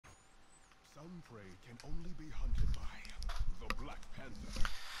Some prey can only be hunted by the Black Panther.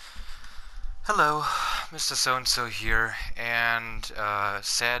 Hello, Mr. So-and-so here, and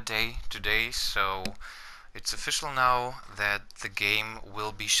sad day today, so it's official now that the game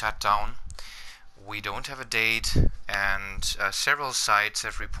will be shut down. We don't have a date, and several sites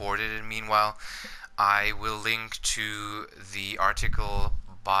have reported it. Meanwhile, I will link to the article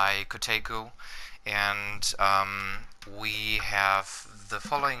by Kotaku, and we have the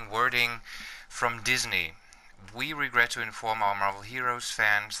following wording from Disney. We regret to inform our Marvel Heroes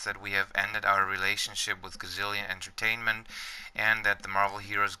fans that we have ended our relationship with Gazillion Entertainment and that the Marvel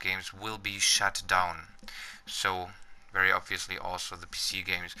Heroes games will be shut down. So, very obviously also the PC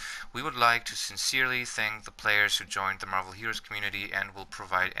games. We would like to sincerely thank the players who joined the Marvel Heroes community and will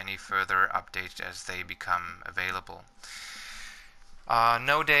provide any further updates as they become available.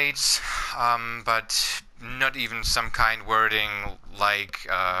 No dates, but not even some kind wording like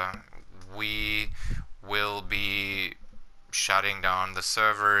we will be shutting down the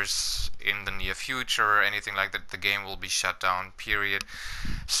servers in the near future or anything like that. The game will be shut down, period.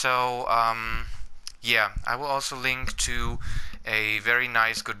 So, yeah, I will also link to a very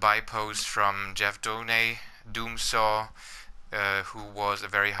nice goodbye post from Jeff Doney, Doomsaw, who was a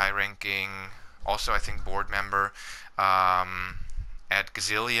very high ranking, also I think board member at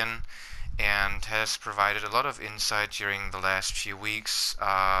Gazillion, and has provided a lot of insight during the last few weeks.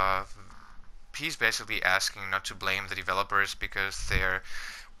 He's basically asking not to blame the developers because there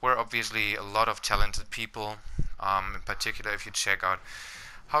were obviously a lot of talented people. In particular, if you check out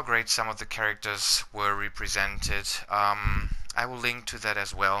how great some of the characters were represented, I will link to that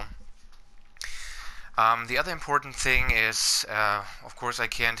as well. The other important thing is, of course, I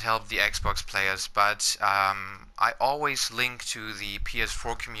can't help the Xbox players, but I always link to the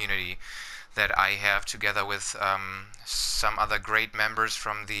PS4 community that I have together with some other great members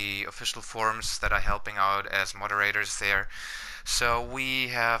from the official forums that are helping out as moderators there. So we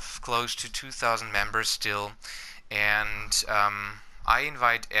have close to 2,000 members still, and I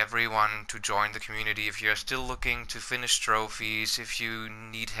invite everyone to join the community if you're still looking to finish trophies, if you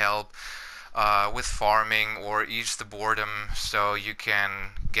need help with farming or ease the boredom so you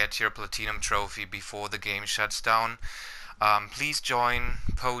can get your platinum trophy before the game shuts down. Please join,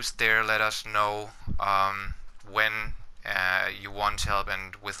 post there, let us know when you want help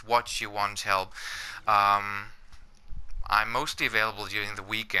and with what you want help. I'm mostly available during the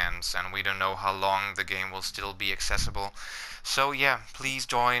weekends, and we don't know how long the game will still be accessible. So yeah, please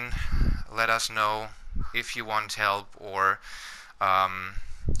join, let us know if you want help or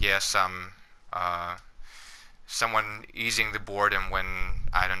yeah, uh, someone easing the boredom when,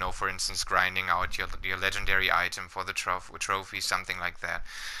 I don't know, for instance, grinding out your legendary item for the trophy, something like that.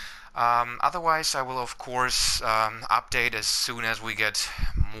 Otherwise, I will of course update as soon as we get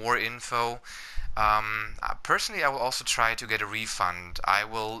more info. Personally, I will also try to get a refund. I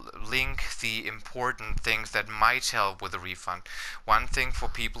will link the important things that might help with a refund. One thing for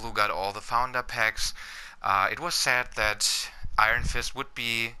people who got all the founder packs, it was said that Iron Fist would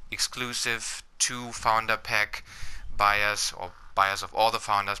be exclusive to founder pack buyers or buyers of all the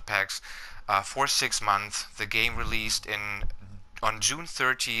founders packs for 6 months. The game released in on June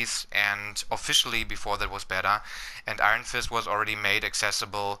 30th and officially before that was beta, and Iron Fist was already made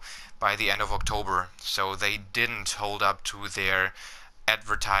accessible by the end of October, so they didn't hold up to their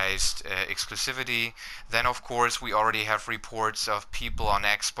advertised exclusivity. Then of course we already have reports of people on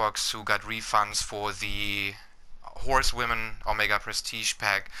Xbox who got refunds for the Horsewomen Omega Prestige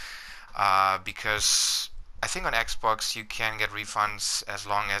pack, because I think on Xbox you can get refunds as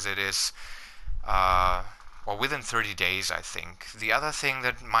long as it is or within 30 days, I think. The other thing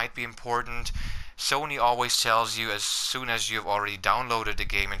that might be important, Sony always tells you as soon as you've already downloaded the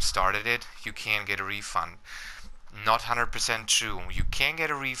game and started it, you can get a refund. Not 100% true. You can get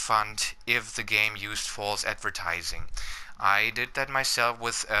a refund if the game used false advertising. I did that myself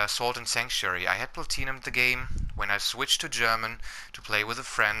with Salt and Sanctuary. I had platinumed the game when I switched to German to play with a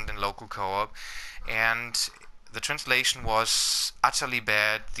friend in local co-op, and the translation was utterly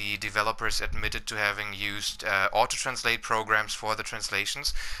bad. The developers admitted to having used auto-translate programs for the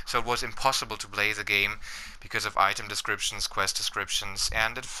translations, so it was impossible to play the game because of item descriptions, quest descriptions.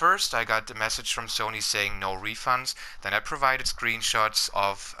 And at first I got a message from Sony saying no refunds. Then I provided screenshots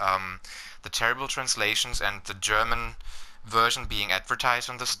of the terrible translations and the German version being advertised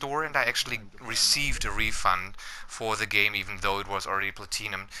on the store, and I actually received a refund for the game even though it was already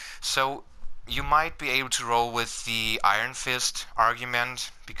platinum. So you might be able to roll with the Iron Fist argument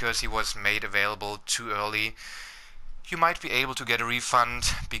because he was made available too early. You might be able to get a refund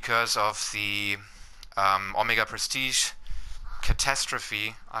because of the Omega Prestige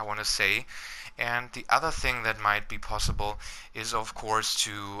catastrophe, I want to say. And the other thing that might be possible is, of course,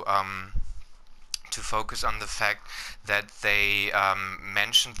 to focus on the fact that they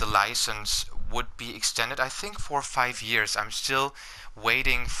mentioned the license would be extended, I think, for 5 years. I'm still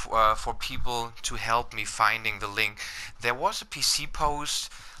waiting for people to help me finding the link. There was a PC post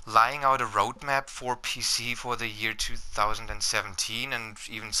lying out a roadmap for PC for the year 2017 and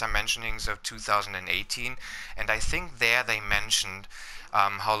even some mentionings of 2018. And I think there they mentioned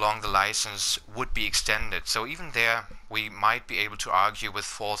how long the license would be extended. So even there, we might be able to argue with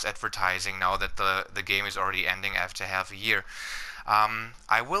false advertising now that the game is already ending after half a year.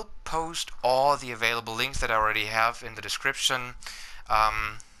 I will post all the available links that I already have in the description.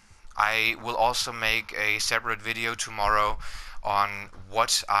 I will also make a separate video tomorrow on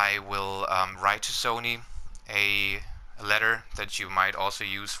what I will write to Sony, a letter that you might also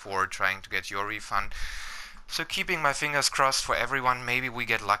use for trying to get your refund. So keeping my fingers crossed for everyone, maybe we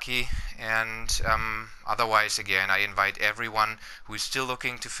get lucky, and otherwise, again, I invite everyone who is still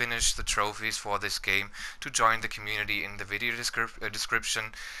looking to finish the trophies for this game to join the community in the video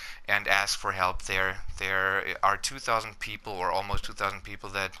description and ask for help there. There are 2,000 people, or almost 2,000 people,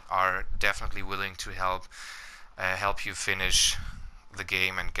 that are definitely willing to help you finish the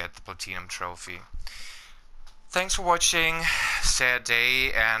game and get the Platinum Trophy. Thanks for watching, sad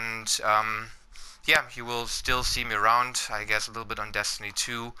day, and yeah, you will still see me around, I guess, a little bit on Destiny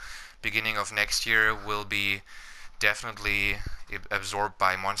 2. Beginning of next year will be definitely absorbed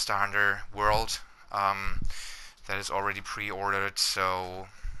by Monster Hunter World. That is already pre-ordered, so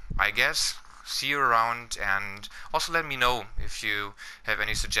I guess see you around, and also let me know if you have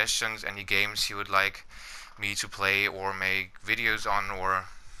any suggestions, any games you would like me to play or make videos on or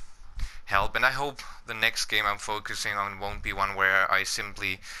help. And I hope the next game I'm focusing on won't be one where I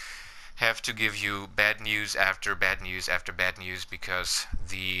simply have to give you bad news after bad news after bad news because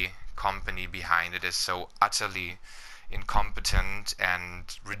the company behind it is so utterly incompetent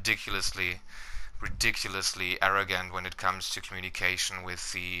and ridiculously arrogant when it comes to communication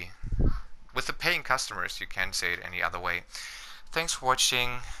with the paying customers. You can't say it any other way. Thanks for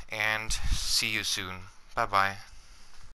watching and see you soon. Bye bye.